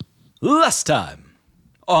Last time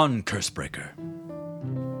on Cursebreaker.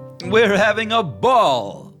 We're having a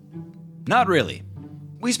ball. Not really.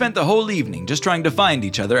 We spent the whole evening just trying to find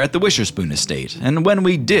each other at the Wisherspoon estate, and when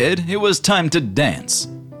we did, it was time to dance.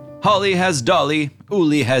 Holly has Dolly,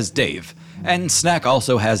 Uli has Dave, and Snack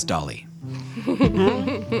also has Dolly.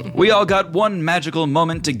 We all got one magical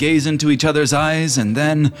moment to gaze into each other's eyes, and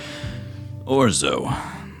then... Orzo.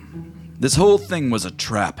 This whole thing was a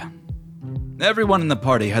trap. Everyone in the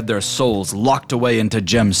party had their souls locked away into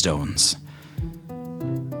gemstones.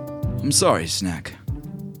 I'm sorry, Snack.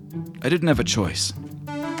 I didn't have a choice.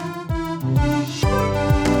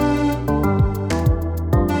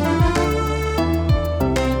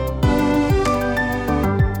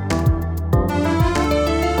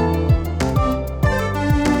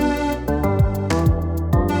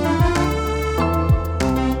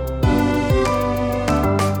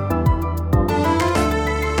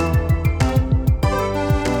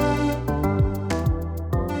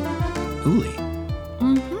 Uli.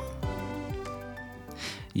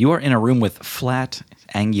 You are in a room with flat,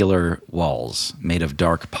 angular walls made of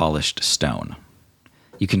dark, polished stone.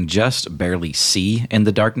 You can just barely see in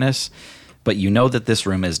the darkness, but you know that this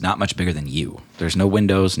room is not much bigger than you. There's no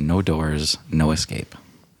windows, no doors, no escape.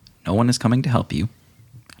 No one is coming to help you.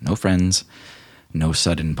 No friends, no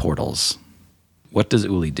sudden portals. What does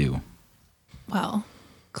Uli do? Well,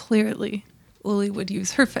 clearly, Uli would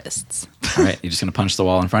use her fists. All right, you're just going to punch the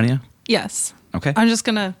wall in front of you? Yes. Okay. I'm just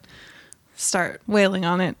going to start wailing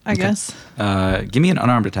on it, I guess. Give me an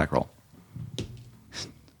unarmed attack roll.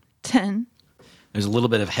 10. There's a little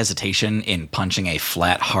bit of hesitation in punching a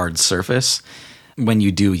flat, hard surface. When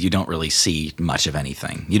you do, you don't really see much of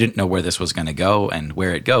anything. You didn't know where this was going to go, and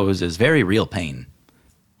where it goes is very real pain.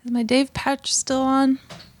 Is my Dave patch still on?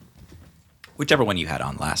 Whichever one you had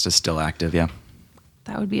on last is still active, yeah.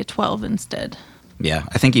 That would be a 12 instead. Yeah,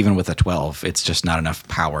 I think even with a 12, it's just not enough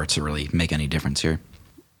power to really make any difference here.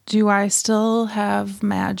 Do I still have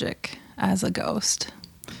magic as a ghost?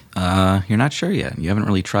 You're not sure yet. You haven't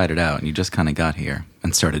really tried it out. You just kind of got here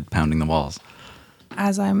and started pounding the walls.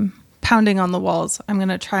 As I'm pounding on the walls, I'm going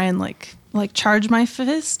to try and like charge my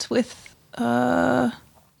fist with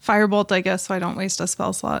Firebolt, I guess, so I don't waste a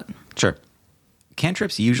spell slot. Sure.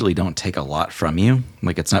 Cantrips usually don't take a lot from you.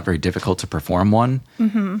 Like, it's not very difficult to perform one.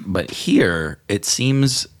 Mm-hmm. But here, it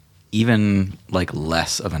seems even like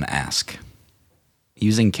less of an ask.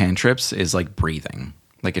 Using cantrips is like breathing.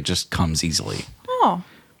 Like, it just comes easily. Oh.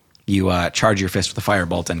 You charge your fist with a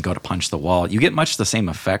firebolt and go to punch the wall. You get much the same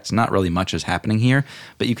effect. Not really much is happening here,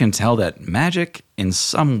 but you can tell that magic in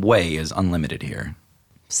some way is unlimited here.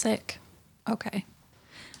 Sick. Okay.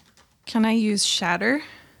 Can I use Shatter?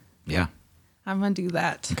 Yeah. I'm going to do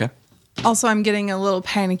that. Okay. Also, I'm getting a little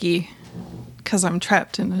panicky because I'm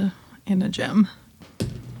trapped in a gem.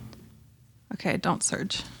 Okay, don't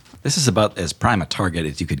surge. This is about as prime a target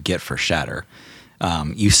as you could get for Shatter.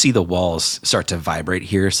 You see the walls start to vibrate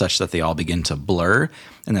here such that they all begin to blur,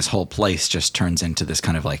 and this whole place just turns into this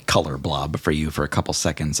kind of like color blob for you for a couple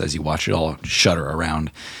seconds as you watch it all shudder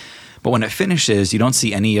around. But when it finishes, you don't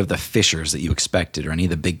see any of the fissures that you expected or any of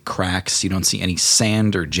the big cracks. You don't see any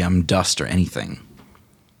sand or gem dust or anything.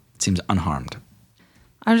 It seems unharmed.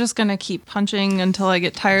 I'm just going to keep punching until I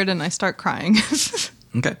get tired and I start crying.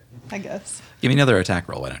 Okay. I guess. Give me another attack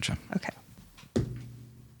roll, why don't you? Okay.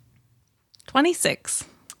 26.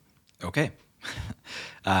 Okay.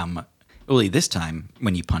 Uli, this time,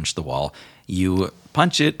 when you punch the wall, you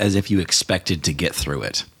punch it as if you expected to get through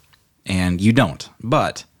it. And you don't,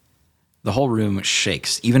 but the whole room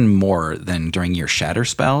shakes even more than during your shatter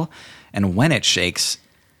spell. And when it shakes,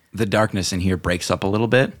 the darkness in here breaks up a little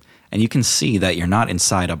bit, and you can see that you're not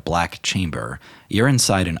inside a black chamber. You're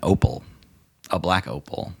inside an opal, a black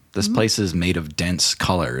opal. This place is made of dense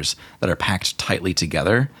colors that are packed tightly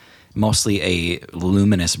together, mostly a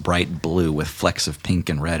luminous bright blue with flecks of pink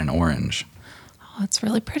and red and orange. Oh, it's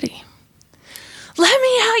really pretty. Let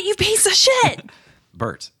me out, you piece of shit!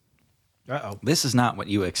 Bert. Uh-oh. This is not what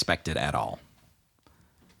you expected at all.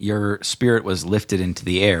 Your spirit was lifted into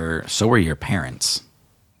the air, so were your parents.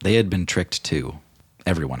 They had been tricked too.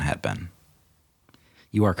 Everyone had been.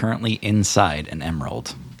 You are currently inside an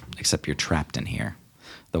emerald, except you're trapped in here.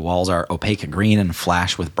 The walls are opaque green and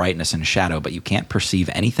flash with brightness and shadow, but you can't perceive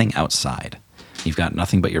anything outside. You've got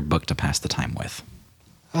nothing but your book to pass the time with.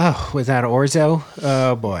 Oh, was that Orzo?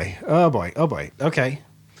 Oh, boy. Oh, boy. Oh, boy. Okay.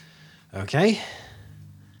 Okay.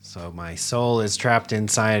 So my soul is trapped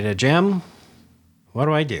inside a gem. What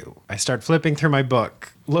do? I start flipping through my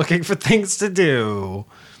book, looking for things to do.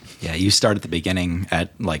 Yeah, you start at the beginning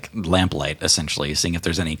at, like, lamplight, essentially, seeing if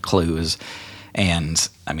there's any clues. And,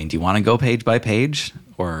 I mean, do you want to go page by page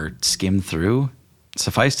or skim through?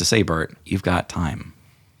 Suffice to say, Bert, you've got time.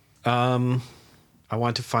 I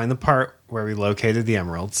want to find the part where we located the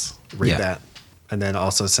emeralds. Read Yeah. that. And then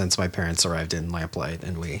also since my parents arrived in Lamplight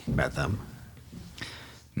and we met them.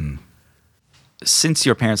 Since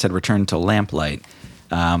your parents had returned to Lamplight,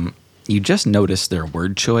 you just noticed their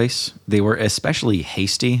word choice. They were especially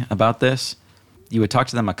hasty about this. You had talked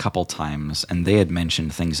to them a couple times, and they had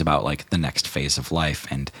mentioned things about like the next phase of life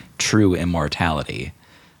and true immortality.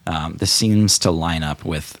 This seems to line up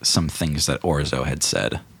with some things that Orzo had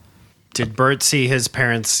said. Did Bert see his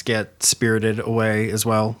parents get spirited away as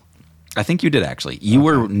well? I think you did, actually. You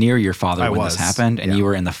were near your father when was, this happened, and yeah. you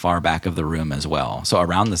were in the far back of the room as well. So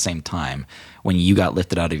around the same time, when you got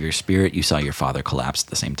lifted out of your spirit, you saw your father collapse at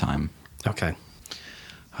the same time. Okay.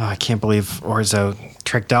 Oh, I can't believe Orzo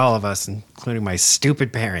tricked all of us, including my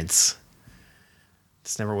stupid parents.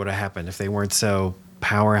 This never would have happened if they weren't so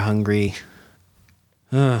power hungry.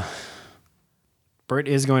 Bert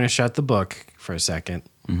is going to shut the book for a second.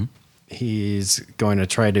 Mm-hmm. He's going to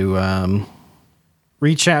try to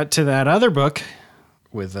reach out to that other book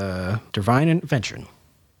with divine intervention.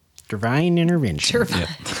 Divine intervention.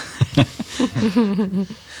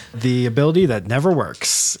 The ability that never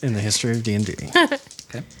works in the history of D&D.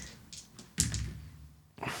 Okay.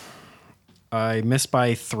 I missed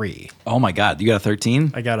by 3. Oh my God, you got a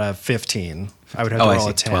 13? I got a 15. I would have Oh, to I roll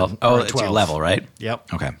see. a 10. 12. or Oh, a it's your 12. level, right?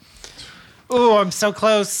 Yep. Okay. Oh, I'm so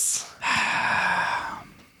close.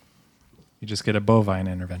 You just get a bovine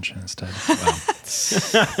intervention instead.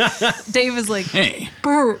 Dave is like, Hey,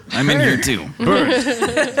 Bert. I'm in here too.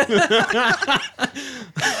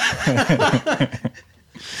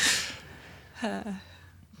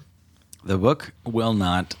 The book will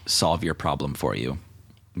not solve your problem for you,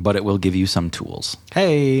 but it will give you some tools.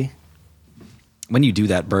 Hey. When you do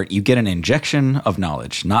that, Bert, you get an injection of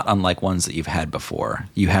knowledge, not unlike ones that you've had before.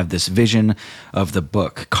 You have this vision of the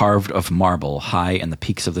book carved of marble high in the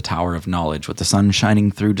peaks of the Tower of Knowledge with the sun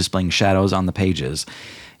shining through, displaying shadows on the pages.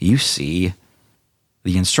 You see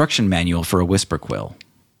the instruction manual for a whisper quill.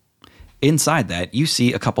 Inside that, you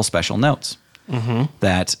see a couple special notes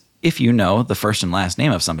that if you know the first and last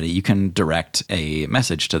name of somebody, you can direct a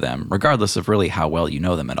message to them, regardless of really how well you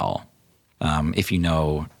know them at all. If you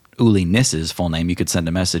know Uli Niss's full name, you could send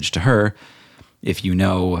a message to her. If you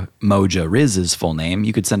know Moja Riz's full name,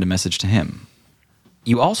 you could send a message to him.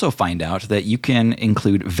 You also find out that you can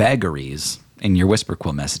include vagaries in your Whisper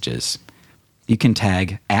Quill messages. You can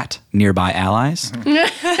tag at nearby allies.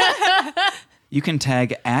 You can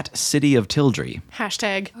tag at City of Tildry.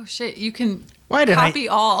 Hashtag Oh shit, you can Why did copy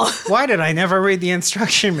all. Why did I never read the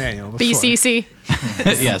instruction manual before? BCC.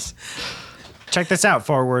 Yes. Check this out.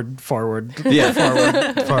 Forward. Yeah.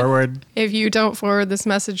 Forward. If you don't forward this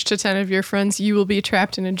message to 10 of your friends, you will be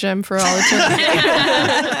trapped in a gem for all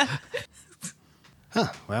eternity.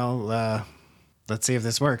 Well, let's see if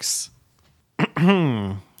this works.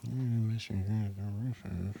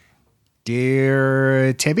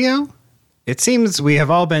 Dear Tibio, it seems we have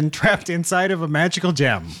all been trapped inside of a magical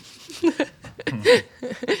gem.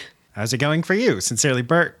 How's it going for you? Sincerely,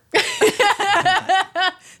 Bert.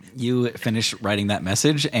 You finish writing that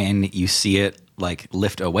message and you see it like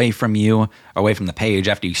lift away from you, away from the page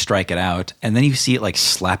after you strike it out. And then you see it like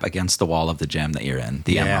slap against the wall of the gem that you're in,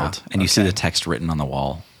 the emerald. And you see the text written on the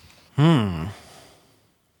wall. And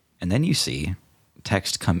then you see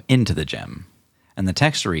text come into the gem. And the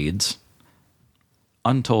text reads,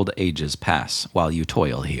 "Untold ages pass while you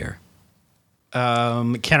toil here."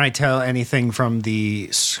 Can I tell anything from the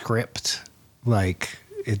script? Like,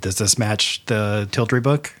 does this match the Tildry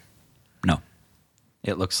book? No.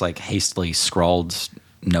 It looks like hastily scrawled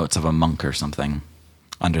notes of a monk or something.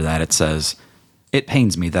 Under that it says, "It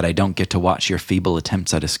pains me that I don't get to watch your feeble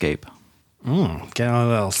attempts at escape." Getting a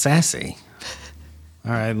little sassy.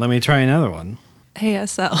 All right, let me try another one.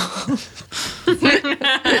 ASL.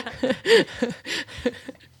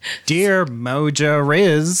 Dear Moja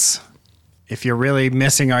Riz, if you're really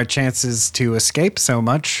missing our chances to escape so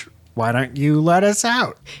much, why don't you let us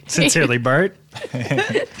out? Sincerely, Bert.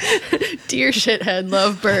 Dear shithead,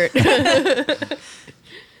 love Bert.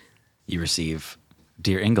 You receive,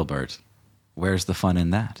 "Dear Engelbert, where's the fun in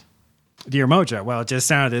that?" Dear Moja, well, it just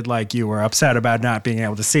sounded like you were upset about not being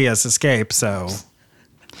able to see us escape, so...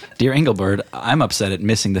 "Dear Engelbert, I'm upset at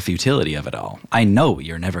missing the futility of it all. I know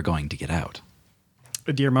you're never going to get out."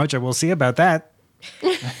 Dear Moja, we'll see about that.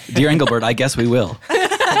 "Dear Engelbert, I guess we will."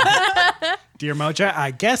 Dear Moja,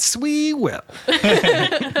 I guess we will.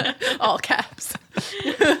 All caps.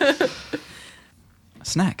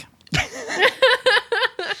 Snack.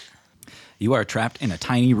 You are trapped in a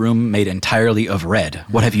tiny room made entirely of red.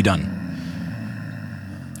 What have you done?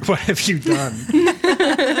 What have you done?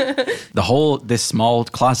 This small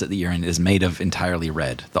closet that you're in is made of entirely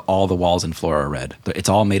red. All the walls and floor are red. It's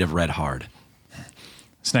all made of red hard.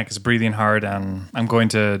 Snack is breathing hard, and I'm going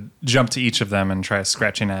to jump to each of them and try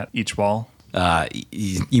scratching at each wall.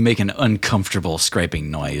 You make an uncomfortable scraping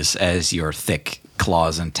noise as your thick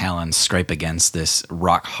claws and talons scrape against this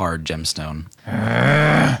rock-hard gemstone.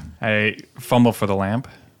 I fumble for the lamp.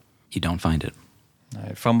 You don't find it.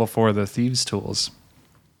 I fumble for the thieves' tools.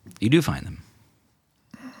 You do find them.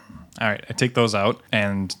 All right, I take those out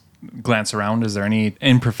and glance around. Is there any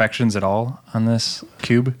imperfections at all on this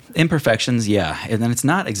cube? Imperfections, yeah. And then it's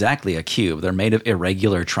not exactly a cube. They're made of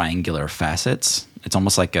irregular triangular facets. It's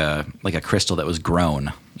almost like a crystal that was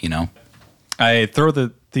grown, you know? I throw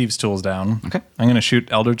the thieves' tools down. Okay. I'm going to shoot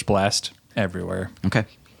Eldritch Blast everywhere. Okay.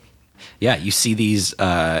 Yeah, you see these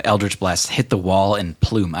Eldritch Blasts hit the wall and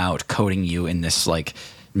plume out, coating you in this like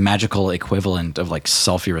magical equivalent of like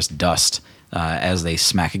sulfurous dust as they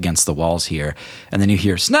smack against the walls here. And then you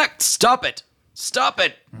hear, Snack, stop it! Stop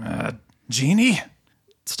it! Genie?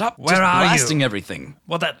 Stop Where just are you? blasting everything.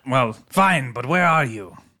 Well, fine, but where are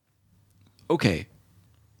you? Okay.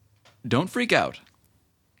 Don't freak out.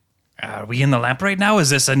 Are we in the lamp right now? Is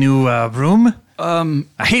this a new room?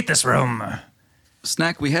 I hate this room.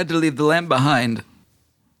 Snack, we had to leave the lamp behind.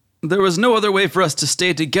 There was no other way for us to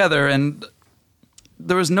stay together, and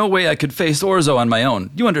there was no way I could face Orzo on my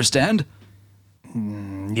own. You understand?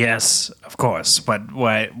 Yes, of course. But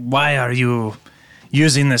why are you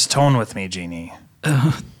using this tone with me, Genie?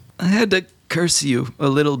 I had to curse you a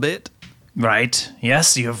little bit. Right.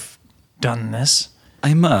 Yes, you've done this.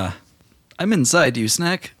 I'm inside you,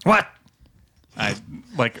 Snack. What?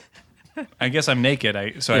 I guess I'm naked.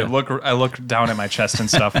 I look down at my chest and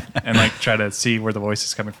stuff and like try to see where the voice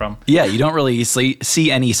is coming from. Yeah, you don't really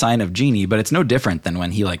see any sign of Genie, but it's no different than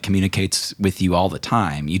when he like communicates with you all the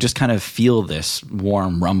time. You just kind of feel this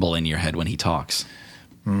warm rumble in your head when he talks.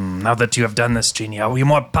 Now that you have done this, Genie, are we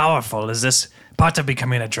more powerful? Is this part of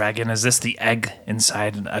becoming a dragon? Is this the egg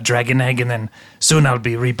inside a dragon egg? And then soon I'll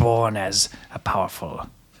be reborn as a powerful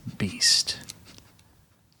beast.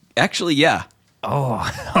 Actually, yeah.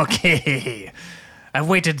 Oh, okay. I've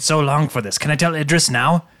waited so long for this. Can I tell Idris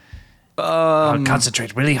now? I'll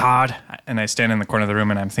concentrate really hard. And I stand in the corner of the room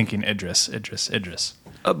and I'm thinking, Idris.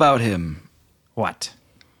 About him. What?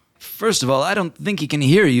 First of all, I don't think he can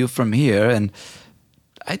hear you from here, and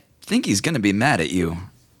I think he's going to be mad at you.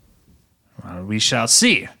 Well, we shall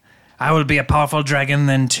see. I will be a powerful dragon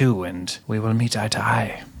then too, and we will meet eye to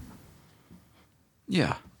eye.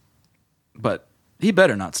 Yeah. But he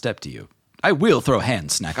better not step to you. I will throw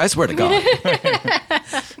hands, Snack. I swear to God.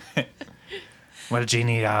 Well,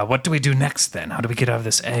 Genie, what do we do next then? How do we get out of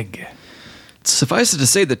this egg? Suffice it to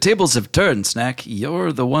say, the tables have turned, Snack.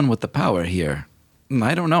 You're the one with the power here.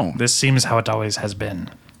 I don't know. This seems how it always has been.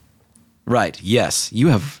 Right, yes. You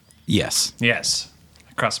have... Yes. Yes.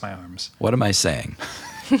 I cross my arms. What am I saying?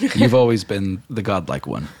 You've always been the godlike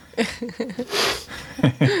one.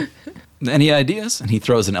 Any ideas? And he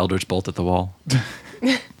throws an Eldritch Bolt at the wall.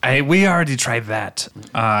 We already tried that.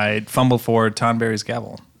 I fumble for Tonberry's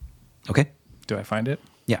gavel. Okay. Do I find it?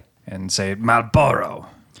 Yeah. And say, Malboro.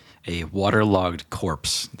 A waterlogged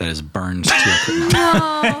corpse that is burned to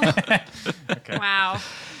a Okay. Wow.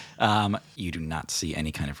 You do not see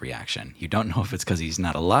any kind of reaction. You don't know if it's because he's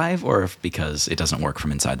not alive or if because it doesn't work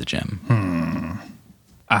from inside the gym.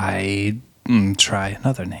 I try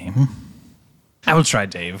another name. I will try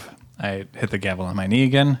Dave. I hit the gavel on my knee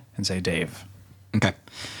again and say Dave. Okay.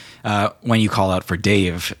 When you call out for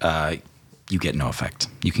Dave, you get no effect.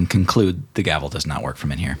 You can conclude the gavel does not work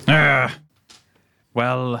from in here.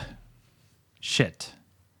 Well, shit.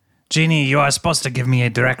 Genie, you are supposed to give me a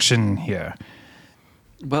direction here.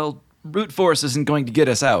 Well, brute force isn't going to get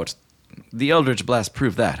us out. The Eldritch Blast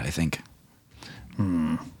proved that, I think.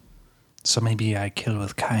 So maybe I kill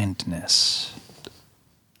with kindness.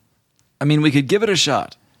 I mean, we could give it a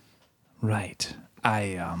shot. Right.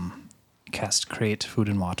 I cast Create Food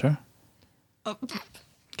and Water.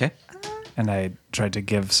 Okay. And I tried to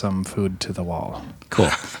give some food to the wall. Cool.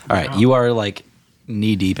 All right. You are like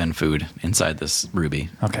knee deep in food inside this ruby.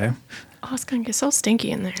 Okay. Oh, it's going to get so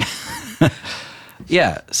stinky in there.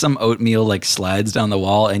 Yeah, some oatmeal like slides down the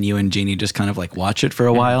wall, and you and Genie just kind of like watch it for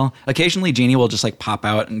a while. Occasionally, Genie will just like pop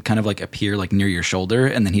out and kind of like appear like near your shoulder,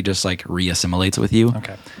 and then he just like re-assimilates with you.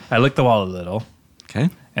 Okay. I lick the wall a little. Okay.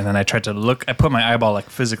 And then I tried to look. I put my eyeball like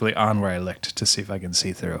physically on where I looked to see if I can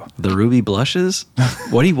see through. The ruby blushes?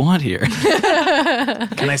 What do you want here?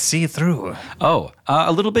 Can I see through? Oh,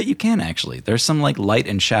 a little bit you can actually. There's some like light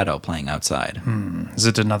and shadow playing outside. Is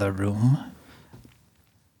it another room?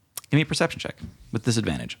 Give me a perception check with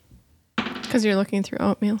disadvantage. Because you're looking through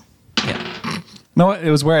oatmeal. Yeah. No, it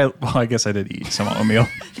was where I guess I did eat some oatmeal.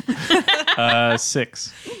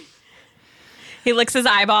 6. He licks his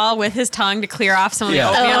eyeball with his tongue to clear off some of the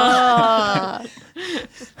oatmeal.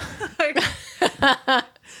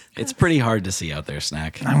 It's pretty hard to see out there,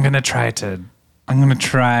 Snack. I'm gonna try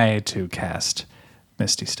to cast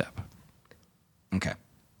Misty Step. Okay.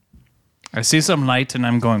 I see some light and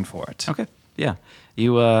I'm going for it. Okay. Yeah.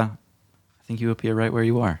 You, I think you appear right where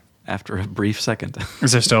you are after a brief second.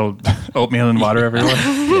 Is there still oatmeal and water everywhere?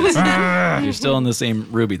 You're still in the same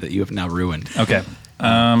ruby that you have now ruined. Okay.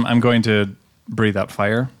 I'm going to breathe out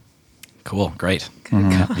fire. Cool. Great.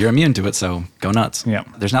 You're immune to it, so go nuts. Yeah.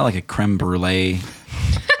 There's not like a creme brulee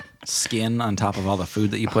skin on top of all the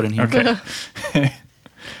food that you put in here. Okay.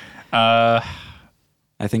 I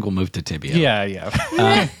think we'll move to Tibia.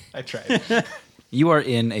 Yeah. I tried. You are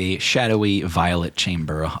in a shadowy violet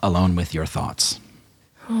chamber alone with your thoughts.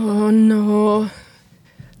 Oh no.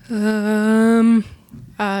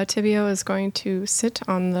 Tibio is going to sit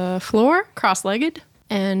on the floor, cross-legged,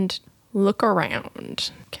 and look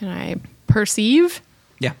around. Can I perceive?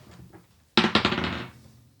 Yeah.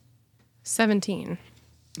 17.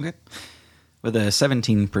 Okay. With a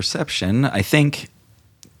 17 perception, I think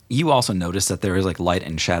you also notice that there is like light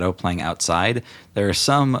and shadow playing outside. There is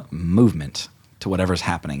some movement to whatever's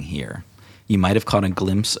happening here. You might have caught a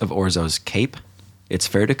glimpse of Orzo's cape. It's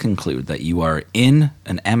fair to conclude that you are in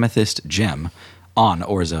an amethyst gem on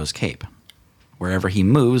Orzo's cape. Wherever he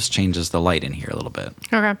moves changes the light in here a little bit.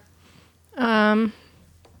 Okay. Can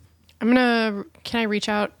I reach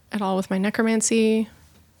out at all with my necromancy?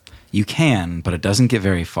 You can, but it doesn't get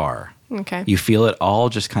very far. Okay. You feel it all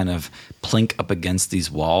just kind of plink up against these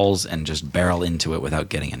walls and just barrel into it without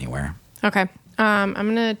getting anywhere. Okay. I'm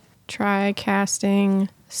going to try casting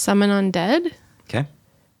Summon Undead Okay?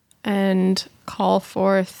 and call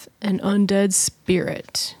forth an undead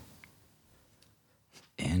spirit.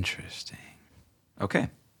 Interesting. Okay.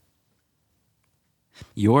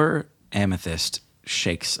 Your amethyst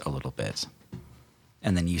shakes a little bit,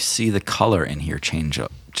 and then you see the color in here change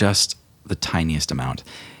up just the tiniest amount.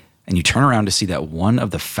 And you turn around to see that one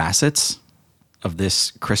of the facets of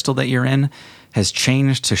this crystal that you're in has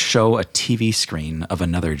changed to show a TV screen of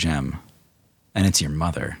another gem. And it's your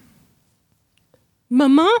mother.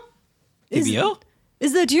 Mama? Tibio?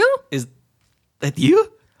 Is that you? Is that you?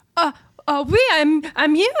 Oui,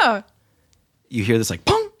 I'm here. You hear this like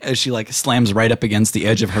pong as she like slams right up against the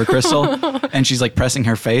edge of her crystal, and she's like pressing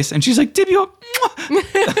her face, and she's like, Tibio.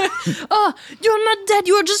 Oh, you're not dead.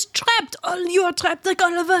 You're just trapped. You are trapped like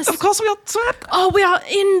all of us. Of course we are trapped. Oh, we are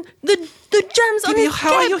in the gems on Tibio, his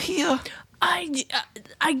how are cape. you here?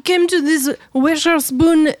 I came to this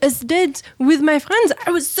Wisherspoon estate with my friends.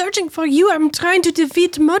 I was searching for you. I'm trying to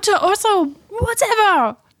defeat Mota also.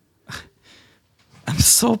 Whatever. I'm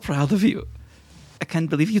so proud of you. I can't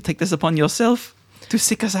believe you take this upon yourself to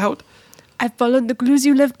seek us out. I followed the clues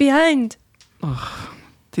you left behind.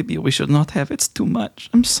 Tibio, we should not have. It's too much.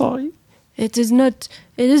 I'm sorry. It is not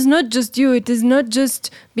just you. It is not just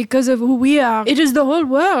because of who we are. It is the whole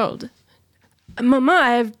world.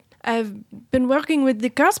 Mama, I've been working with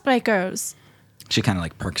the Cursebreakers. She kind of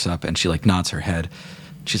like perks up and she like nods her head.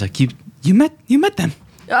 She's like, you met them.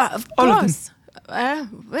 Of All of course.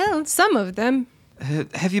 Well, some of them.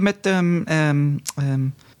 Have you met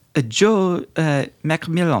Joe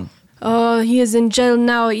Macmillan? Oh, he is in jail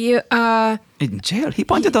now. In jail? He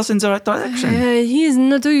pointed us in the right direction. He is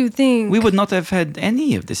not who you think. We would not have had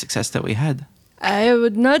any of the success that we had. I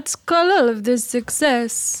would not call all of this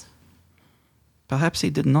success. Perhaps he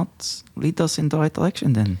did not lead us in the right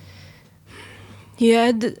direction then. He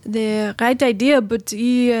had the right idea, but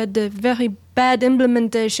he had a very bad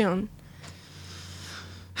implementation.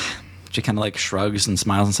 She kind of like shrugs and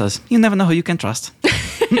smiles and says, you never know who you can trust.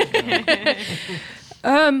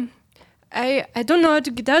 I don't know how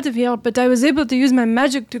to get out of here, but I was able to use my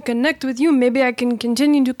magic to connect with you. Maybe I can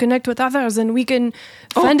continue to connect with others and we can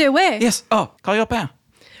find a way. Yes. Oh, call your père.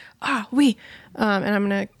 Ah, oui. And I'm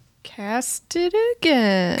going to cast it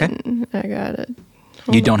again. I got it.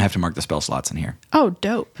 You don't have to mark the spell slots in here. Oh,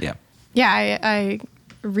 dope. Yeah. Yeah, I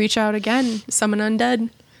reach out again, summon undead.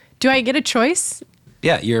 Do I get a choice?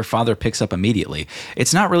 Yeah, your father picks up immediately.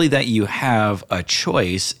 It's not really that you have a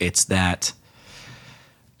choice, it's that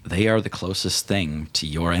they are the closest thing to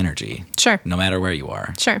your energy. Sure. No matter where you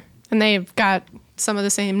are. Sure. And they've got some of the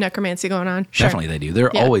same necromancy going on. Sure. Definitely they do.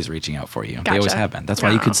 They're Yeah. always reaching out for you. They always Gotcha. have been. That's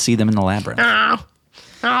why you could see them in the labyrinth.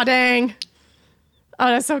 Oh, dang. Oh,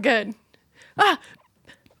 that's so good.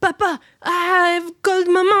 Papa, I've called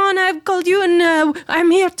Mama and I've called you and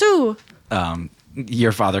I'm here too.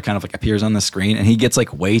 Your father kind of like appears on the screen and he gets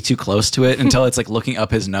like way too close to it until it's like looking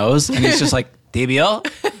up his nose and he's just like, Tibio?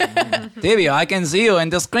 Tibio, I can see you in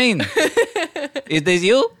the screen. Is this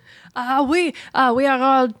you? We are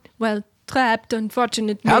all, well, trapped,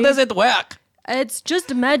 unfortunately. How does it work? It's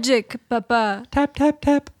just magic, Papa. Tap, tap,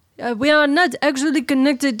 tap. We are not actually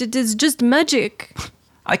connected. It is just magic.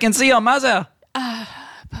 I can see your mother.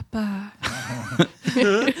 Papa.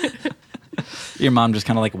 Your mom just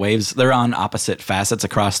kind of like waves. They're on opposite facets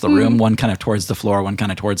across the room, one kind of towards the floor, one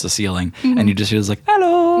kind of towards the ceiling. And you just hear this like,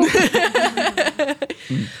 hello.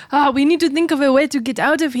 We need to think of a way to get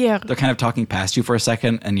out of here. They're kind of talking past you for a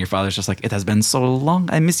second, and your father's just like, it has been so long.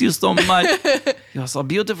 I miss you so much. You're so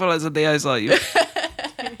beautiful as the day I saw you.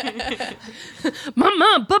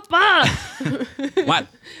 Mama, Papa, What?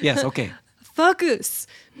 Yes, okay. focus.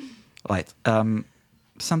 Right.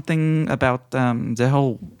 Something about the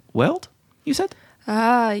whole world, you said?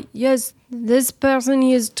 Yes, this person,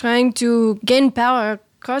 he is trying to gain power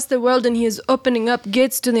across the world and he is opening up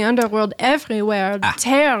gates to the underworld everywhere,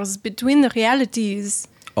 tears between the realities.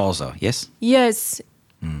 Also, yes? Yes.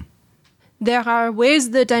 There are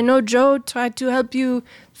ways that I know Joe tried to help you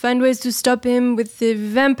find ways to stop him with the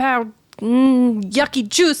vampire yucky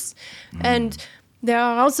juice. And there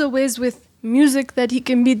are also ways with music that he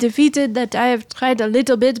can be defeated that I have tried a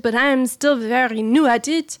little bit, but I am still very new at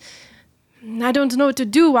it. I don't know what to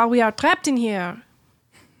do while we are trapped in here.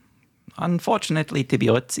 Unfortunately,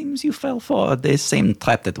 Tibio, it seems you fell for the same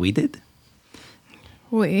trap that we did.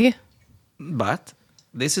 Oui. But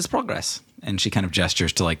this is progress. And she kind of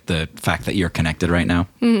gestures to like the fact that you're connected right now.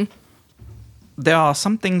 There are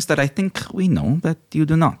some things that I think we know that you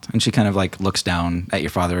do not. And she kind of like looks down at your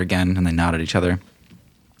father again and they nod at each other.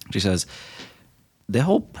 She says, the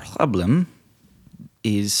whole problem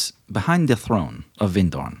is behind the throne of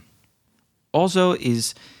Vindorn. Orzo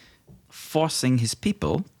is forcing his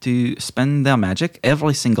people to spend their magic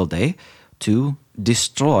every single day to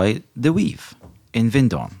destroy the weave in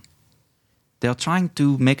Vindorn. They're trying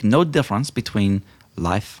to make no difference between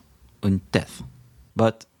life and death.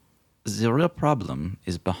 But the real problem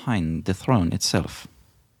is behind the throne itself.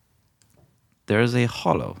 There is a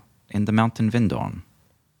hollow in the mountain Vindorn.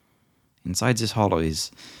 Inside this hollow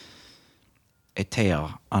is a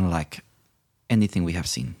tear unlike anything we have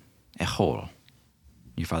seen. A hole.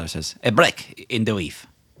 Your father says, a break in the weave.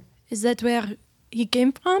 Is that where he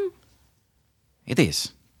came from? It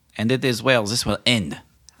is. And it is where this will end.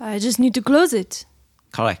 I just need to close it.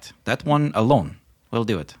 Correct. That one alone will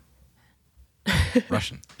do it.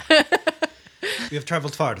 Russian. We have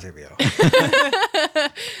traveled far, Tibio.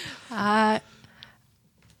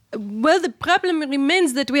 Well, the problem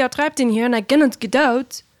remains that we are trapped in here and I cannot get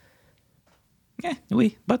out. Yeah,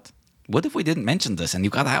 oui. But what if we didn't mention this and you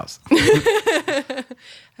got out?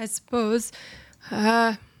 I suppose.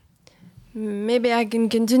 Maybe I can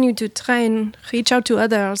continue to try and reach out to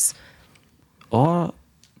others. Or,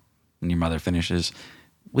 when your mother finishes,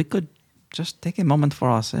 we could just take a moment for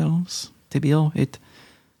ourselves. Tibio, it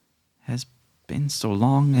has been so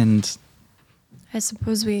long and... I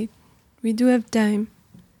suppose we do have time.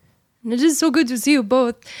 And it is so good to see you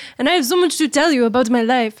both. And I have so much to tell you about my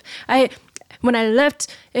life. When I left,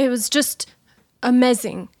 it was just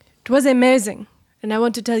amazing. It was amazing. And I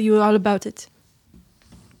want to tell you all about it.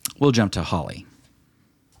 We'll jump to Holly.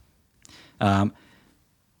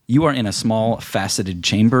 You are in a small, faceted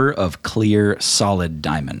chamber of clear, solid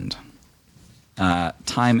diamond.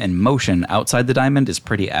 Time and motion outside the diamond is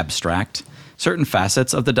pretty abstract. Certain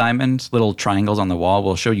facets of the diamond, little triangles on the wall,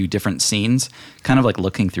 will show you different scenes, kind of like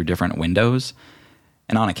looking through different windows.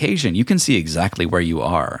 And on occasion, you can see exactly where you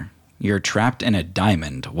are. You're trapped in a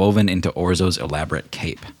diamond woven into Orzo's elaborate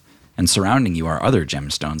cape. And surrounding you are other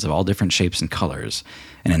gemstones of all different shapes and colors.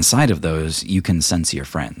 And inside of those, you can sense your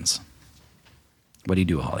friends. What do you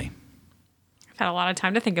do, Holly? I've had a lot of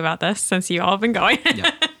time to think about this since you all have been going.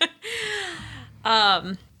 Yeah.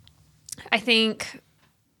 I think...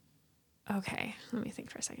 Okay, let me think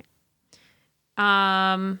for a second.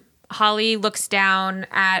 Holly looks down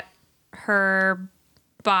at her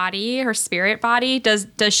body, her spirit body. Does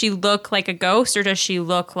she look like a ghost or does she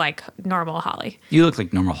look like normal Holly? You look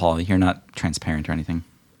like normal Holly. You're not transparent or anything.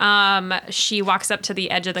 She walks up to the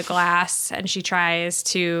edge of the glass and she tries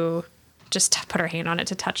to just put her hand on it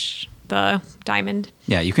to touch the diamond.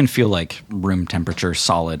 Yeah, you can feel like room temperature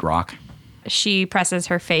solid rock. She presses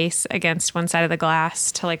her face against one side of the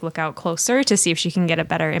glass to like look out closer to see if she can get a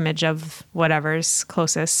better image of whatever's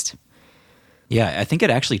closest. Yeah, I think it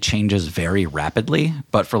actually changes very rapidly,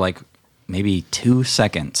 but for like maybe 2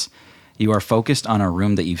 seconds, you are focused on a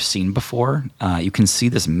room that you've seen before. You can see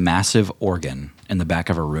this massive organ in the back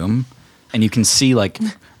of a room, and you can see like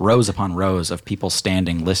rows upon rows of people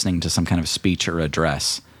standing listening to some kind of speech or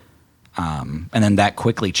address. And then that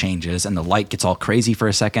quickly changes, and the light gets all crazy for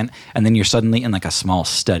a second, and then you're suddenly in like a small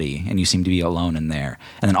study, and you seem to be alone in there.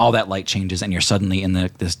 And then all that light changes, and you're suddenly in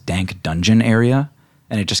this dank dungeon area,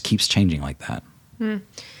 and it just keeps changing like that.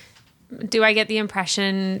 Do I get the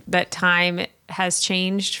impression that time has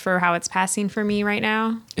changed for how it's passing for me right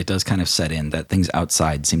now? It does kind of set in that things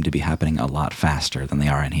outside seem to be happening a lot faster than they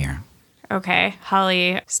are in here. Okay.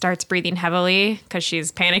 Holly starts breathing heavily because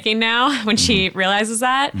she's panicking now when she realizes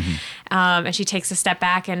that. And she takes a step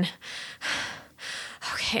back and,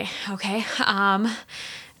 okay.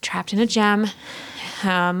 Trapped in a gem.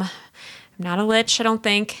 I'm not a lich, I don't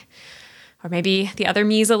think. Or maybe the other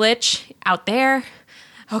me's a lich out there.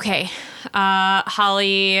 Okay.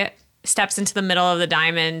 Holly steps into the middle of the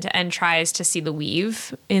diamond and tries to see the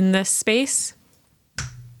weave in this space.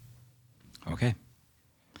 Okay.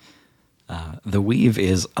 The weave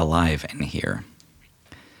is alive in here.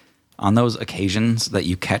 On those occasions that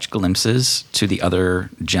you catch glimpses to the other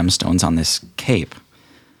gemstones on this cape,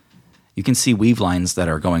 you can see weave lines that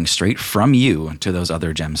are going straight from you to those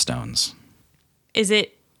other gemstones. Is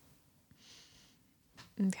it...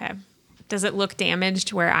 Okay. Does it look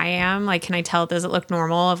damaged where I am? Like, can I tell, does it look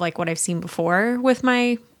normal of like what I've seen before with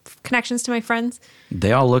my connections to my friends?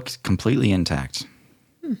 They all look completely intact.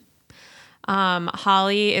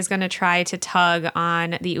 Holly is going to try to tug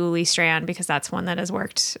on the Uli strand because that's one that has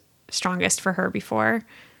worked strongest for her before.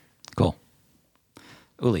 Cool.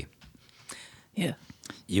 Uli, Yeah.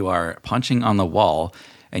 you are punching on the wall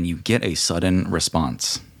and you get a sudden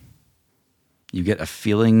response. You get a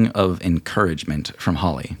feeling of encouragement from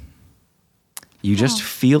Holly. You just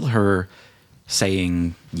feel her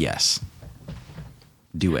saying, yes,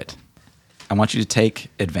 do it. I want you to take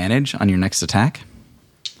advantage on your next attack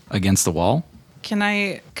against the wall. Can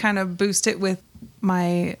I kind of boost it with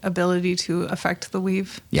my ability to affect the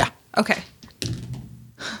weave? Yeah. Okay.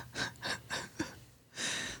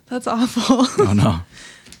 That's awful. Oh, no.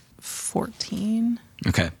 14.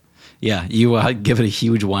 Okay. Yeah, you give it a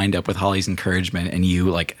huge wind up with Holly's encouragement, and you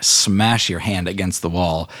like smash your hand against the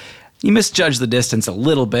wall. You misjudge the distance a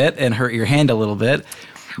little bit and hurt your hand a little bit,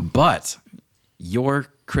 but your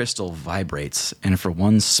crystal vibrates, and for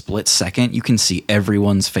one split second, you can see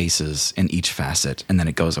everyone's faces in each facet, and then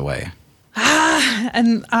it goes away.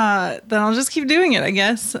 And then I'll just keep doing it, I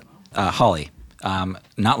guess. Holly,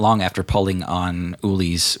 not long after pulling on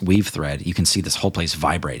Uli's weave thread, you can see this whole place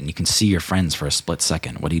vibrate, and you can see your friends for a split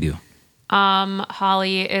second. What do you do?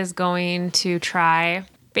 Holly is going to trying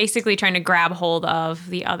to grab hold of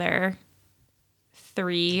the other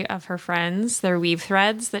 3 of her friends, their weave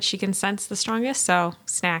threads that she can sense the strongest. So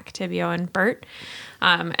Snack, Tibio, and Bert.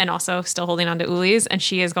 And also still holding on to Uli's. And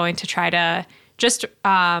she is going to try to just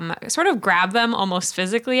sort of grab them almost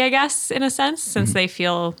physically, I guess, in a sense, since they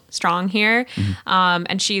feel strong here.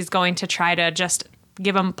 And she's going to try to just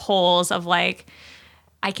give them pulls of like,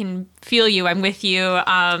 I can feel you, I'm with you.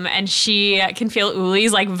 And she can feel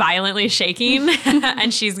Uli's like violently shaking.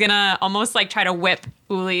 And she's gonna almost like try to whip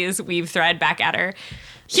Uli's weave thread back at her.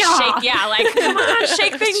 Shake, like, come on,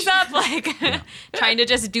 shake things up. Like, trying to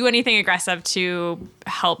just do anything aggressive to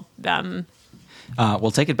help them.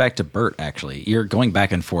 We'll take it back to Bert, actually. You're going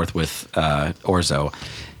back and forth with Orzo.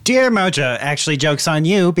 Dear Moja, actually joke's on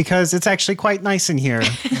you because it's actually quite nice in here.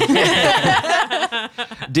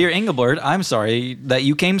 Dear Engelbert, I'm sorry that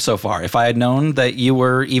you came so far. If I had known that you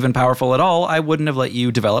were even powerful at all, I wouldn't have let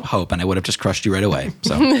you develop hope, and I would have just crushed you right away.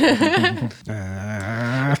 So,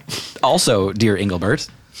 also, dear Engelbert,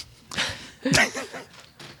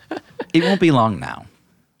 it won't be long now.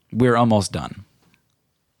 We're almost done.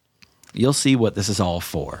 You'll see what this is all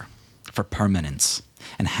for permanence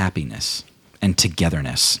and happiness and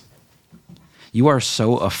togetherness. You are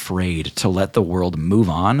so afraid to let the world move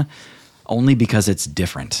on only because it's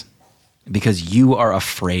different, because you are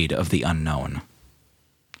afraid of the unknown.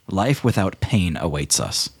 Life without pain awaits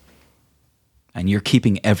us, and you're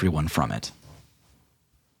keeping everyone from it.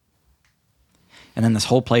 And then this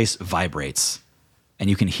whole place vibrates, and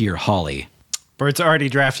you can hear Holly. Bert's already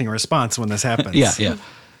drafting a response when this happens. Yeah.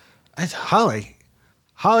 Holly,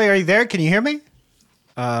 are you there? Can you hear me?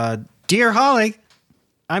 Dear Holly,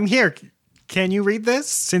 I'm here. Can you read this?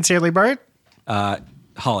 Sincerely, Bert.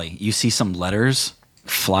 Holly, you see some letters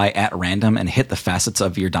fly at random and hit the facets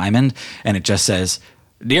of your diamond, and it just says,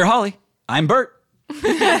 "Dear Holly, I'm Bert."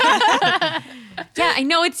 Yeah, I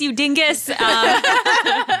know it's you, dingus.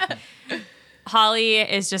 Holly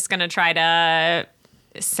is just gonna try to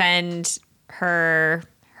send her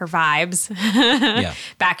vibes Yeah.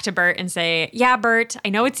 back to Bert and say, "Yeah, Bert, I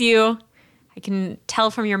know it's you. I can tell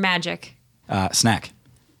from your magic." Snack,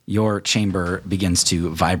 your chamber begins to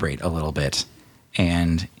vibrate a little bit,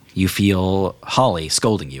 and you feel Holly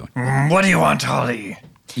scolding you. What do you want, Holly?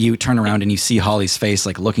 You turn around and you see Holly's face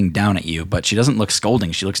like looking down at you, but she doesn't look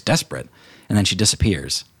scolding. She looks desperate, and then she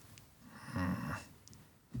disappears.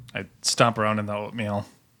 I stomp around in the oatmeal.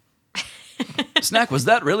 Snack, was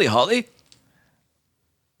that really Holly?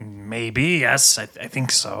 Maybe, yes, I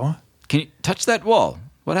think so. Can you touch that wall?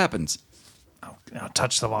 What happens? I'll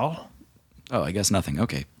touch the wall. Oh, I guess nothing.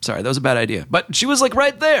 Okay, sorry, that was a bad idea. But she was like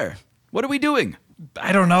right there. What are we doing?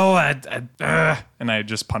 I don't know. And I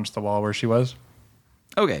just punched the wall where she was.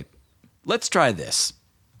 Okay, let's try this.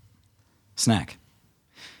 Snack,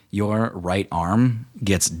 your right arm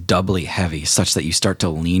gets doubly heavy such that you start to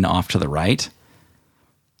lean off to the right.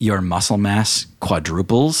 Your muscle mass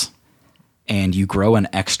quadruples, and you grow an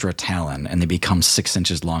extra talon, and they become 6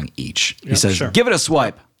 inches long each. He says, sure. "Give it a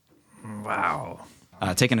swipe." Wow.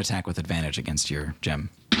 Take an attack with advantage against your gem.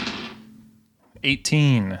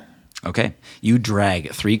 18. Okay. You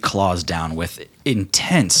drag 3 claws down with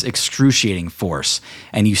intense, excruciating force,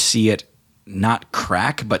 and you see it not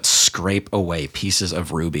crack, but scrape away pieces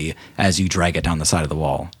of ruby as you drag it down the side of the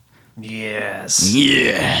wall. Yes.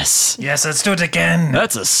 Yes! Yes, let's do it again.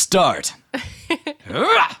 That's a start.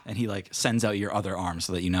 And he like sends out your other arm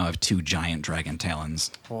so that you now have 2 giant dragon talons.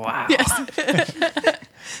 Wow.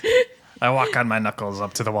 I walk on my knuckles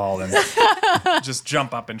up to the wall and just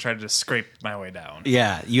jump up and try to just scrape my way down.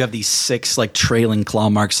 Yeah, you have these 6 like trailing claw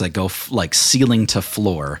marks that go like ceiling to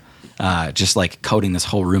floor, just like coating this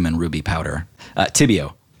whole room in ruby powder.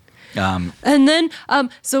 Tibio. And then,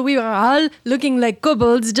 so we were all looking like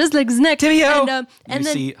kobolds, just like Snack. Tibio! And You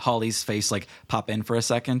then, see Holly's face like pop in for a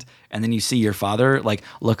second, and then you see your father like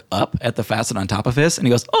look up at the facet on top of his, and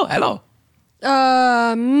he goes, "Oh, hello."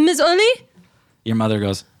 Miss Ollie? Your mother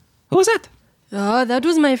goes, "Who was that?" Oh, that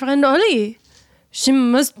was my friend Ollie. She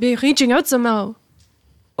must be reaching out somehow.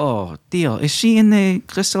 "Oh, dear. Is she in the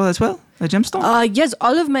crystal as well? The gemstone?" Yes,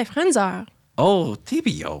 all of my friends are. Oh,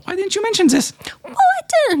 Tibio, why didn't you mention this? Oh, I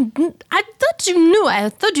didn't. I thought you knew. I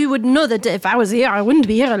thought you would know that if I was here, I wouldn't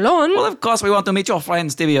be here alone. Well, of course we want to meet your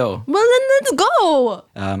friends, Tibio. Well, then let's go.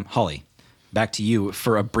 Holly, back to you.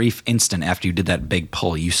 For a brief instant after you did that big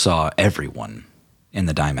pull, you saw everyone in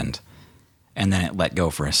the diamond. And then it let go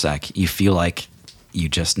for a sec. You feel like you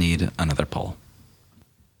just need another pull.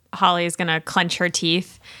 Holly is gonna clench her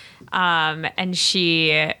teeth, and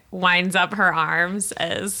she winds up her arms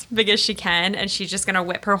as big as she can, and she's just gonna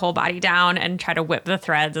whip her whole body down and try to whip the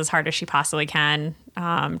threads as hard as she possibly can,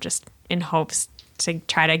 just in hopes to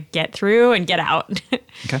try to get through and get out.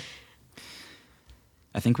 Okay.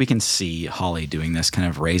 I think we can see Holly doing this, kind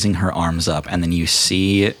of raising her arms up, and then you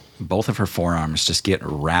see both of her forearms just get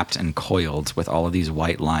wrapped and coiled with all of these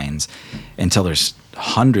white lines until there's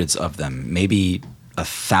hundreds of them, maybe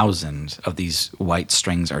 1,000 of these white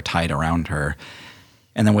strings are tied around her.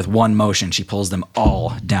 And then with one motion, she pulls them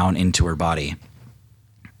all down into her body.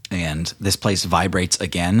 And this place vibrates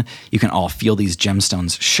again. You can all feel these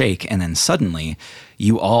gemstones shake, and then suddenly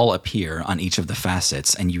you all appear on each of the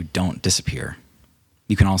facets and you don't disappear.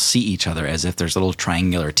 You can all see each other as if there's little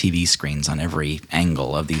triangular TV screens on every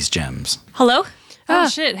angle of these gems. Hello? Oh,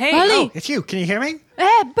 shit. Hey. Ollie. It's you. Can you hear me?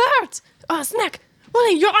 Hey, Bert. Oh, Snack.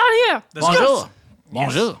 Ollie, you're out here. Bonjour.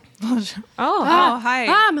 Bonjour. Oh,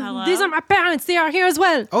 hi. These are my parents. They are here as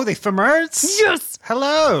well. Oh, they Femerts? Yes.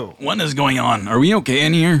 Hello. What is going on? Are we okay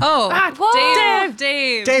in here? Oh,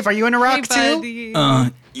 Dave. Dave, are you in a rock Hey, too?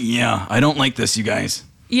 buddy. Yeah, I don't like this, you guys.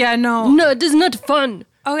 Yeah, no. No, it is not fun.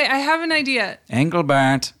 Okay, I have an idea.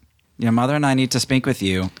 Engelbert, your mother and I need to speak with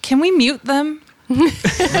you. Can we mute them?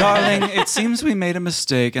 Darling, it seems we made a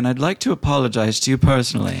mistake, and I'd like to apologize to you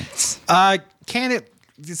personally. Can it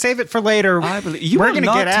save it for later? I believe you We're will gonna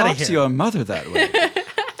not get out talk of here. to your mother that way.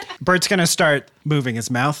 Bert's gonna start moving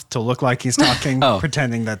his mouth to look like he's talking, Oh.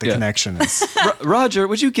 pretending that the Yeah. connection is. Roger,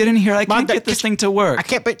 would you get in here? I can't get this thing to work. I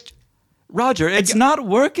can't. But Roger, it's not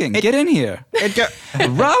working. Get in here.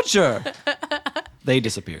 Roger. They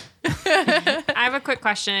disappear. I have a quick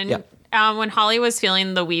question. Yeah. When Holly was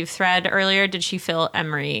feeling the weave thread earlier, did she feel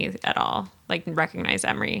Emery at all? Like recognize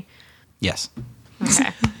Emery? Yes.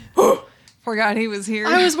 Okay. Forgot he was here.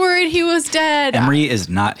 I was worried he was dead. Emery is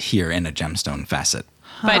not here in a gemstone facet,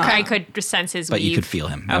 But I could just sense his but weave. you could feel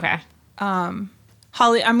him. Yep. Okay.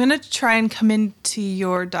 Holly, I'm gonna try and come into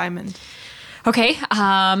your diamond. Okay,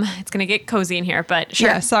 it's gonna get cozy in here, but sure.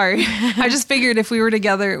 Yeah, sorry. I just figured if we were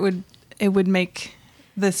together, it would make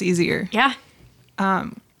this easier. Yeah.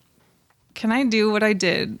 Can I do what I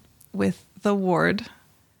did with the ward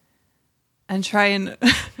and try and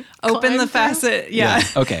open the facet? Yeah.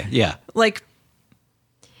 Okay. Yeah. Like,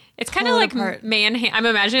 It's kind of Pull it like apart. I'm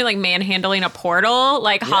imagining like manhandling a portal.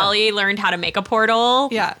 Like Holly learned how to make a portal.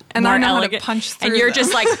 Yeah, and more I know how to elegant. punch And through you're them.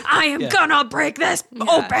 just like, I am gonna break this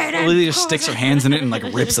open. And Lily just sticks her hands in it and like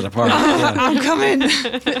rips it apart. Yeah. I'm coming.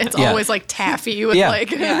 It's Yeah. always like taffy with Yeah.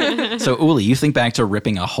 like. So, Uli, you think back to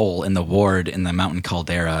ripping a hole in the ward in the mountain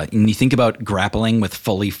caldera, and you think about grappling with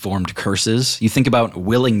fully formed curses. You think about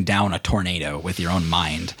willing down a tornado with your own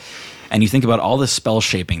mind. And you think about all the spell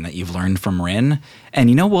shaping that you've learned from Rin. And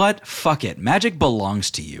you know what? Fuck it. Magic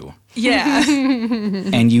belongs to you. Yeah.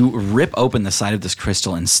 And you rip open the side of this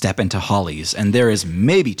crystal and step into Holly's, and there is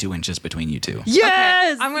maybe 2 inches between you two.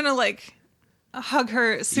 Yes. I'm gonna like hug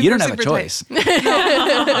her super, You don't have a super choice. tight.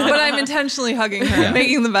 But I'm intentionally hugging her, Yeah.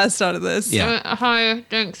 making the best out of this. Yeah. Hi,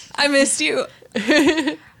 thanks. I missed you.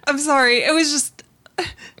 I'm sorry. It was just,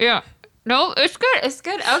 Yeah. No, it's good. It's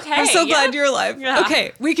good. Okay. I'm so yeah. glad you're alive. Yeah.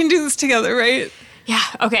 Okay, we can do this together, right? Yeah.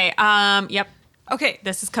 Okay. Yep. Okay,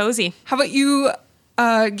 This is cozy. how about you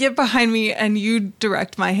get behind me and you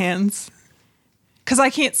direct my hands? Because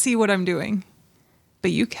I can't see what I'm doing,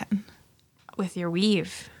 but you can. With your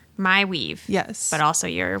weave. My weave. Yes. But also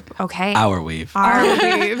your okay. Our weave. Our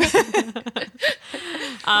weave.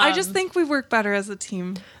 I just think we work better as a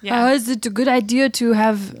team. Yeah. Is it a good idea to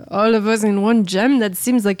have all of us in one gem? That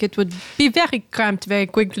seems like it would be very cramped very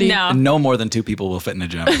quickly. No. No more than 2 people will fit in a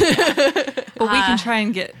gem. But we can try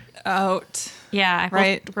and get out. Yeah,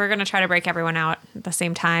 Right. We're going to try to break everyone out at the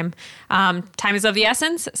same time. Time is of the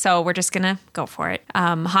essence, so we're just going to go for it.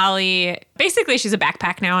 Holly, basically, she's a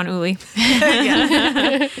backpack now on Uli.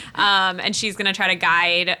 And she's going to try to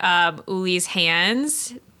guide Uli's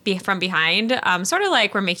hands from behind, sort of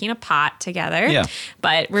like we're making a pot together. Yeah.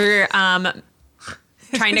 But we're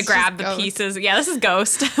trying to grab the pieces. Yeah, this is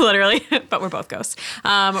Ghost, literally, but we're both ghosts.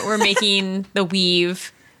 We're making the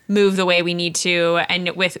weave move the way we need to, and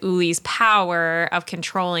with Uli's power of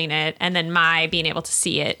controlling it, and then my being able to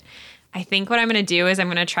see it. I think what I'm going to do is I'm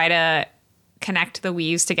going to try to connect the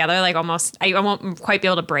weaves together, like almost, I won't quite be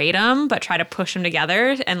able to braid them, but try to push them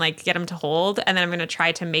together and like get them to hold, and then I'm going to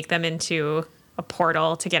try to make them into a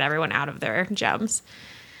portal to get everyone out of their gems.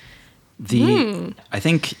 I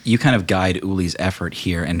think you kind of guide Uli's effort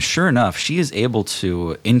here, and sure enough, she is able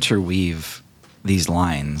to interweave these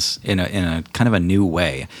lines in a kind of a new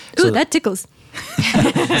way. Ooh, So- that tickles.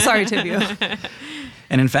 Sorry, Tibio.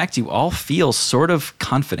 And in fact, you all feel sort of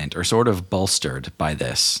confident or sort of bolstered by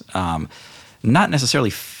this. Not necessarily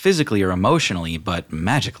physically or emotionally, but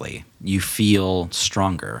magically. You feel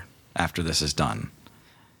stronger after this is done.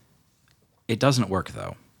 It doesn't work,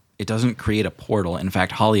 though. It doesn't create a portal. In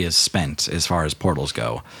fact, Holly is spent as far as portals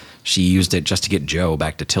go. She used it just to get Joe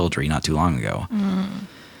back to Tildry not too long ago.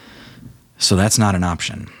 So that's not an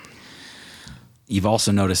option. You've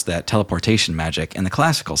also noticed that teleportation magic in the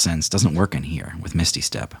classical sense doesn't work in here with Misty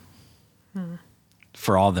Step.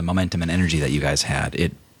 For all the momentum and energy that you guys had,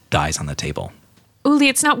 it dies on the table. Uli,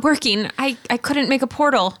 it's not working. I couldn't make a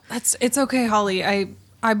portal. It's okay, Holly.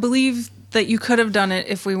 I believe that you could have done it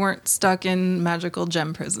if we weren't stuck in magical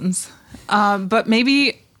gem prisons. But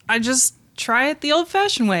maybe I just try it the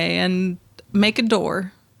old-fashioned way and make a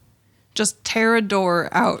door. Just tear a door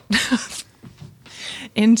out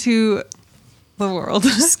into the world.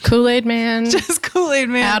 Just Kool-Aid Man Just Kool-Aid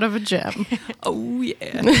Man. out of a gem. Oh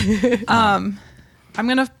yeah. I'm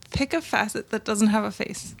gonna pick a facet that doesn't have a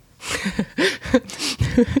face.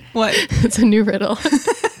 What? It's a new riddle.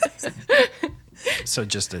 So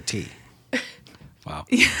just a T. Wow.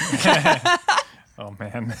 Oh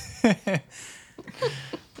man.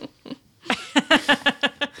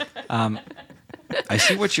 I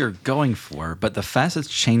see what you're going for, but the facets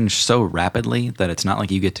change so rapidly that it's not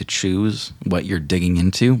like you get to choose what you're digging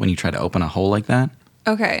into when you try to open a hole like that.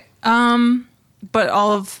 Okay. But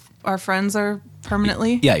all of our friends are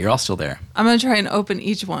permanently. Yeah, you're all still there. I'm gonna try and open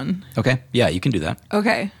each one. Okay. Yeah, you can do that.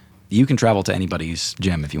 Okay. You can travel to anybody's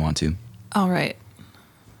gem if you want to. All right.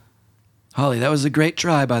 Holly, that was a great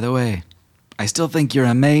try, by the way. I still think you're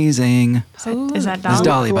amazing. Is that This is Dolly?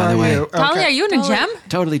 Dolly, by the way. Dolly, are you in a gem?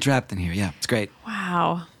 Totally trapped in here. Yeah, it's great.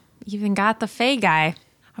 Wow. You even got the Fae guy.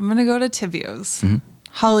 I'm gonna go to Tibio's.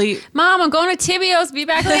 Holly, Mom, I'm going to Tibio's. Be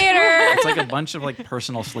back later. It's like a bunch of like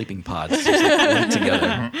personal sleeping pods just like linked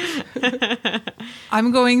together.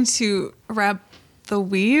 I'm going to wrap the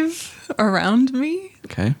weave around me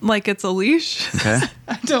Okay. like it's a leash. Okay.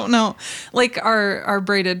 I don't know. Like our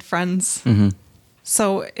braided friends.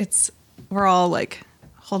 So we're all like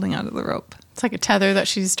holding onto the rope. It's like a tether that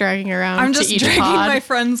she's dragging around I'm to just each dragging pod. my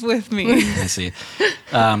friends with me. I see.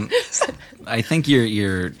 I think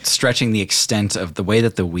you're stretching the extent of the way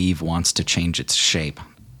that the weave wants to change its shape.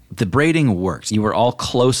 The braiding worked. You were all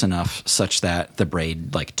close enough such that the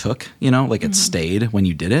braid like took, like it stayed when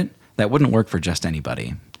you did it. That wouldn't work for just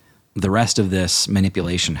anybody. The rest of this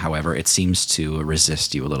manipulation, however, it seems to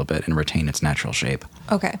resist you a little bit and retain its natural shape.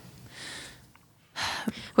 Okay.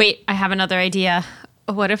 Wait, I have another idea.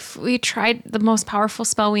 What if we tried the most powerful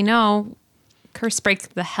spell we know? Curse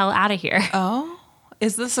break the hell out of here. Oh,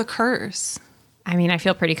 is this a curse? I mean, I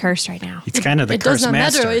feel pretty cursed right now. It's kind of the It does curse not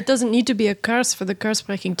master. matter. It doesn't need to be a curse for the curse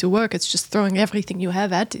breaking to work. It's just throwing everything you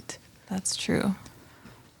have at it. That's true.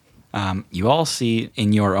 You all see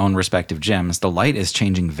in your own respective gems, the light is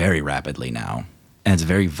changing very rapidly now. And it's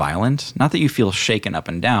very violent. Not that you feel shaken up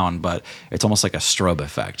and down, but it's almost like a strobe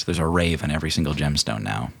effect. There's a rave in every single gemstone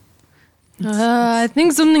now. I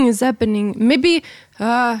think something is happening. Maybe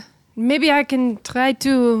I can try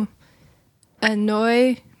to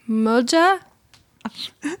annoy Moja.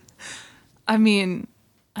 I mean,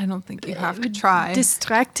 I don't think you have to try.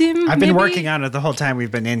 Distract him. I've been maybe? working on it the whole time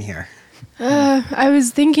we've been in here. I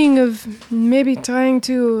was thinking of maybe trying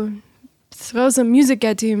to throw some music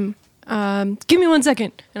at him. Give me 1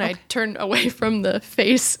 second. And I turn away from the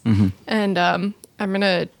face, and I'm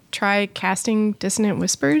gonna try casting Dissonant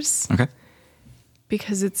Whispers Okay.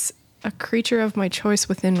 because it's a creature of my choice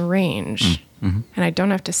within range, and I don't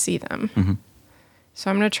have to see them. So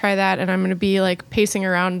I'm gonna try that, and I'm gonna be like pacing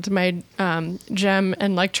around my gem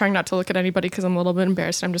and like trying not to look at anybody because I'm a little bit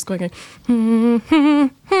embarrassed. I'm just going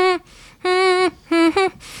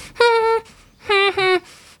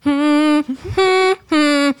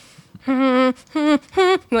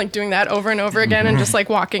like doing that over and over again, and just like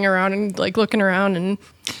walking around and like looking around and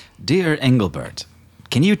Dear Engelbert,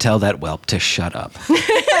 can you tell that whelp to shut up?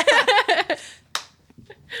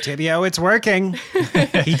 Tibio, it's working.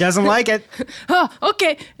 He doesn't like it. Oh,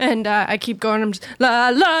 okay. And I keep going. I'm just la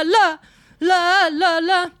la la la la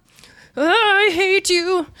la. I hate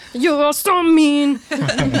you. You're so mean.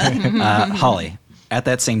 Holly, at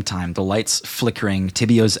that same time, the lights flickering,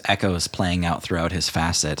 Tibio's echoes playing out throughout his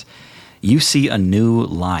facet, you see a new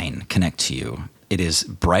line connect to you. It is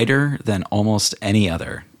brighter than almost any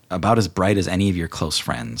other, about as bright as any of your close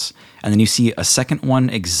friends. And then you see a second one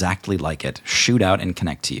exactly like it shoot out and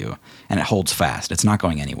connect to you, and it holds fast. It's not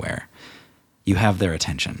going anywhere. You have their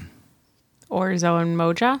attention. Orzo and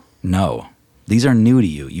Moja? No, these are new to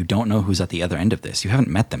you. You don't know who's at the other end of this. You haven't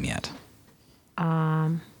met them yet.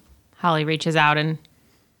 Holly reaches out and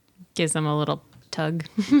gives them a little tug.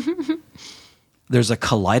 There's a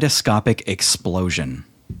kaleidoscopic explosion.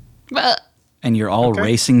 And you're all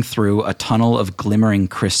racing through a tunnel of glimmering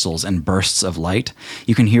crystals and bursts of light.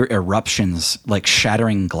 You can hear eruptions like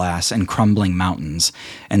shattering glass and crumbling mountains.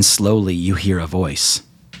 And slowly you hear a voice.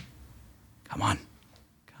 Come on.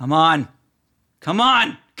 Come on. Come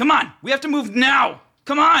on. Come on. We have to move now.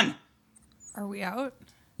 Come on. Are we out?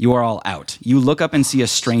 You are all out. You look up and see a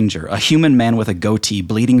stranger, a human man with a goatee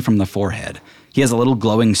bleeding from the forehead. He has a little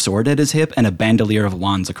glowing sword at his hip and a bandolier of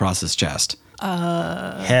wands across his chest.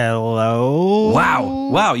 Hello?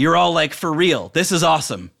 Wow, you're all like, for real. This is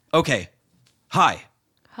awesome. Okay. Hi.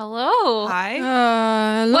 Hello. Hi.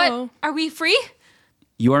 Hello. What? Are we free?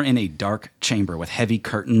 You are in a dark chamber with heavy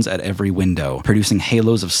curtains at every window, producing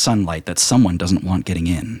halos of sunlight that someone doesn't want getting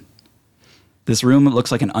in. This room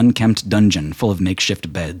looks like an unkempt dungeon full of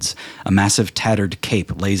makeshift beds. A massive tattered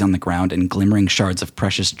cape lays on the ground and glimmering shards of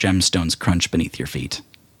precious gemstones crunch beneath your feet.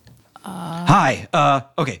 Hi.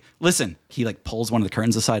 Okay, listen. He like pulls one of the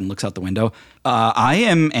curtains aside and looks out the window. I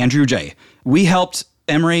am Andrew J. We helped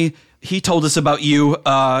Emery. He told us about you,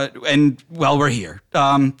 and well, we're here.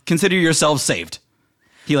 Consider yourselves saved.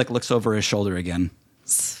 He like looks over his shoulder again.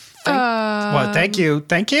 Well, thank you.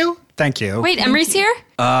 Thank you. Thank you. Wait, Emery's here?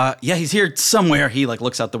 Yeah, he's here somewhere. He like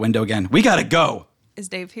looks out the window again. We gotta go. Is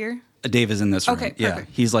Dave here? Dave is in this room. Okay, yeah,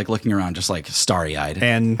 perfect. he's like looking around, just like starry-eyed.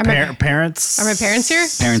 And parents. Are my parents here?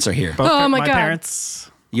 Parents are here. Both Oh my God. parents.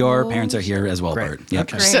 Your parents are here as well, Great. Bert. Yep.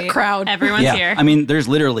 Okay. Just a crowd. Everyone's Yeah, here. I mean, there's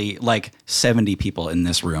literally like 70 people in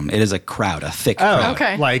this room. It is a crowd, a thick crowd.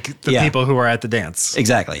 okay. Like the Yeah. people who are at the dance.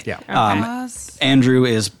 Exactly. Yeah. Us. Andrew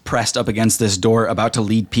is pressed up against this door, about to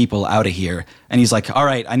lead people out of here. And he's like, all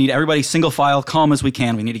right, I need everybody single file, calm as we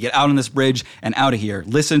can. We need to get out on this bridge and out of here.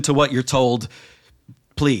 Listen to what you're told.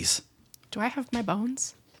 Please. Do I have my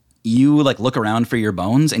bones? you like look around for your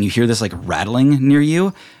bones and you hear this like rattling near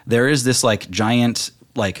you. There is this like giant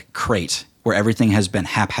like crate where everything has been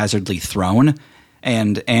haphazardly thrown.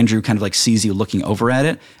 And Andrew kind of like sees you looking over at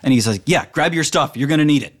it. And he's like, yeah, grab your stuff. You're going to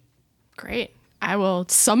need it. Great. I will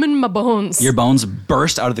summon my bones. Your bones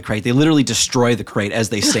burst out of the crate. They literally destroy the crate as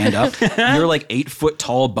they stand up. Your like 8-foot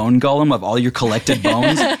tall bone golem of all your collected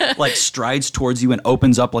bones like strides towards you and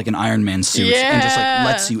opens up like an Iron Man suit and just like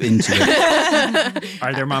lets you into it.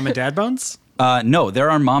 Are there mom and dad bones? No, there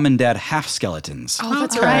are mom and dad half skeletons. Oh,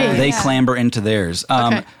 that's right. They clamber into theirs.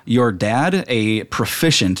 Okay. Your dad, a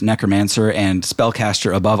proficient necromancer and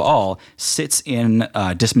spellcaster above all, sits in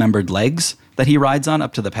dismembered legs that he rides on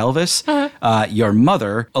up to the pelvis. Your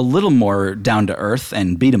mother, a little more down to earth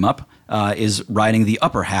and beat him up, is riding the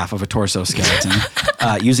upper half of a torso skeleton,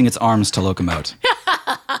 using its arms to locomote.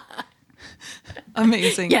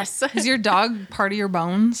 Amazing. Yes. Is your dog part of your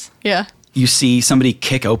bones? Yeah. You see somebody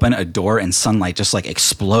kick open a door and sunlight just like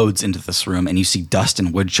explodes into this room, and you see dust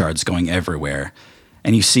and wood shards going everywhere.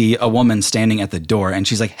 And you see a woman standing at the door and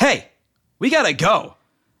she's like, hey, we gotta go.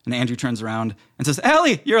 And Andrew turns around and says,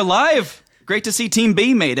 Allie, you're alive. Great to see Team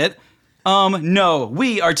B made it. No,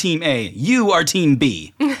 we are Team A. You are Team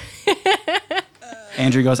B.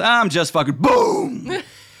 Andrew goes, I'm just fucking boom.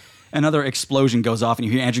 Another explosion goes off and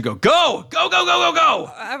you hear Andrew go, go, go, go, go, go,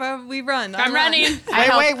 go. We run. I'm running.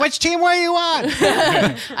 Wait, which team were you on?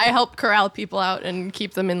 I help corral people out and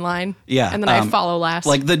keep them in line. Yeah. And then I follow last.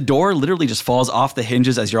 Like the door literally just falls off the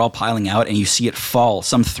hinges as you're all piling out and you see it fall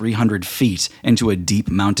some 300 feet into a deep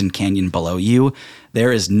mountain canyon below you.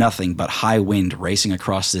 There is nothing but high wind racing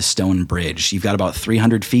across this stone bridge. You've got about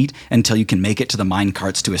 300 feet until you can make it to the mine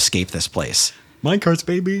carts to escape this place. Minecarts,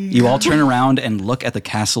 baby. You all turn around and look at the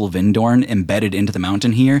Castle Vindorn embedded into the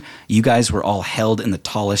mountain here. You guys were all held in the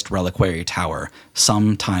tallest reliquary tower.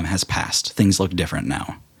 Some time has passed. Things look different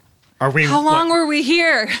now. Are we? How long were we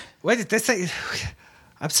here? What did this say?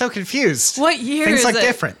 I'm so confused. What year Things is look it?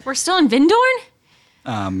 different. We're still in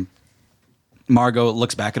Vindorn? Margot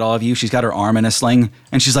looks back at all of you. She's got her arm in a sling,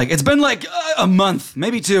 and she's like, it's been like a month,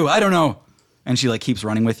 maybe 2, I don't know. And she like keeps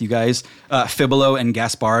running with you guys. Fibolo and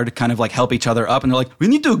Gaspard kind of like help each other up, and they're like, we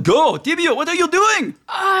need to go. Tibio, what are you doing?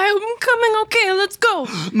 I'm coming. Okay, let's go.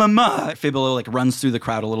 Mama. Fibolo like runs through the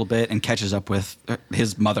crowd a little bit and catches up with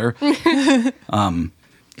his mother.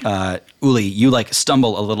 Uli, you like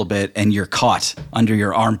stumble a little bit, and you're caught under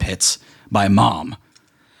your armpits by Mom,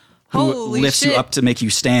 who Holy lifts shit. you up to make you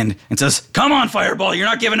stand and says, come on, Fireball, you're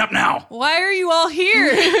not giving up now. Why are you all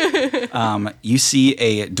here? You see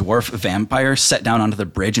a dwarf vampire set down onto the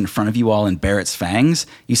bridge in front of you all and bare its fangs.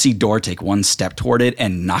 You see Dor take one step toward it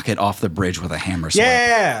and knock it off the bridge with a hammer sword.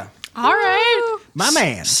 Yeah, All right. my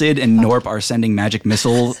man. Sid and Norp are sending magic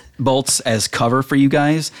missile bolts as cover for you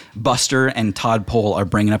guys. Buster and Todd Pole are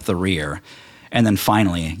bringing up the rear. And then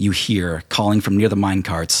finally, you hear, calling from near the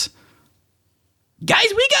minecarts, guys,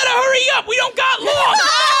 we gotta hurry up. We don't got long.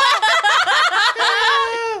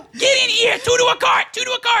 Get in here. 2 to a cart. 2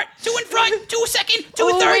 to a cart. 2 in front. 2 second. 2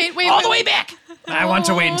 Oh, third. wait, all wait. the way back. I want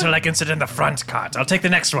to wait until I can sit in the front cart. I'll take the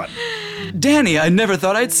next one. Danny, I never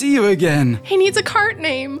thought I'd see you again. He needs a cart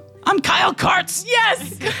name. I'm Kyle Karts.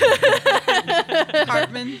 Yes.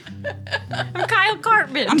 Cartman. I'm Kyle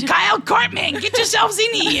Cartman. I'm Kyle Cartman. Get yourselves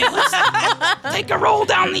in here. Let's take a roll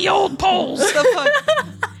down the old poles. The fuck?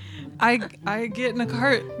 I get in a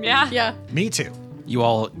cart. Yeah. Yeah. Me too. You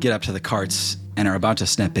all get up to the carts and are about to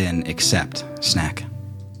step in, except Snack.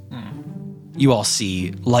 You all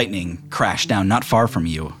see lightning crash down not far from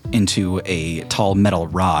you into a tall metal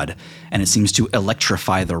rod, and it seems to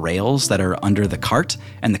electrify the rails that are under the cart,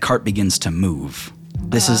 and the cart begins to move.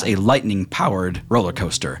 This is a lightning-powered roller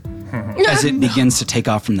coaster. As it begins to take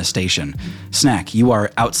off from the station, Snack, you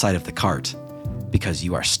are outside of the cart because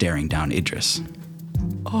you are staring down Idris.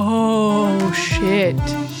 Oh, shit.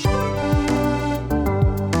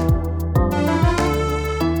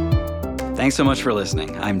 Thanks so much for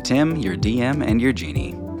listening. I'm Tim, your DM and your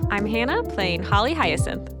genie. I'm Hannah, playing Holly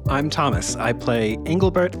Hyacinth. I'm Thomas. I play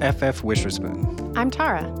Engelbert F.F. Wisherspoon. I'm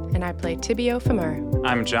Tara, and I play Tibio Famur.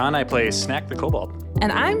 I'm John. I play Snack the Kobold.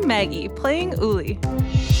 And I'm Maggie, playing Uli.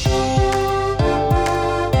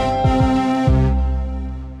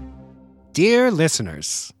 Dear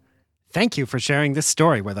listeners, thank you for sharing this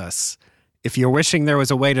story with us. If you're wishing there was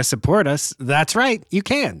a way to support us, that's right, you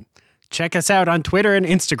can. Check us out on Twitter and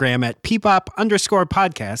Instagram at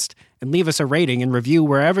peepop_podcast and leave us a rating and review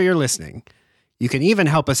wherever you're listening. You can even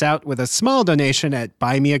help us out with a small donation at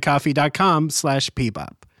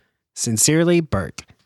buymeacoffee.com/peepop. Sincerely, Bert.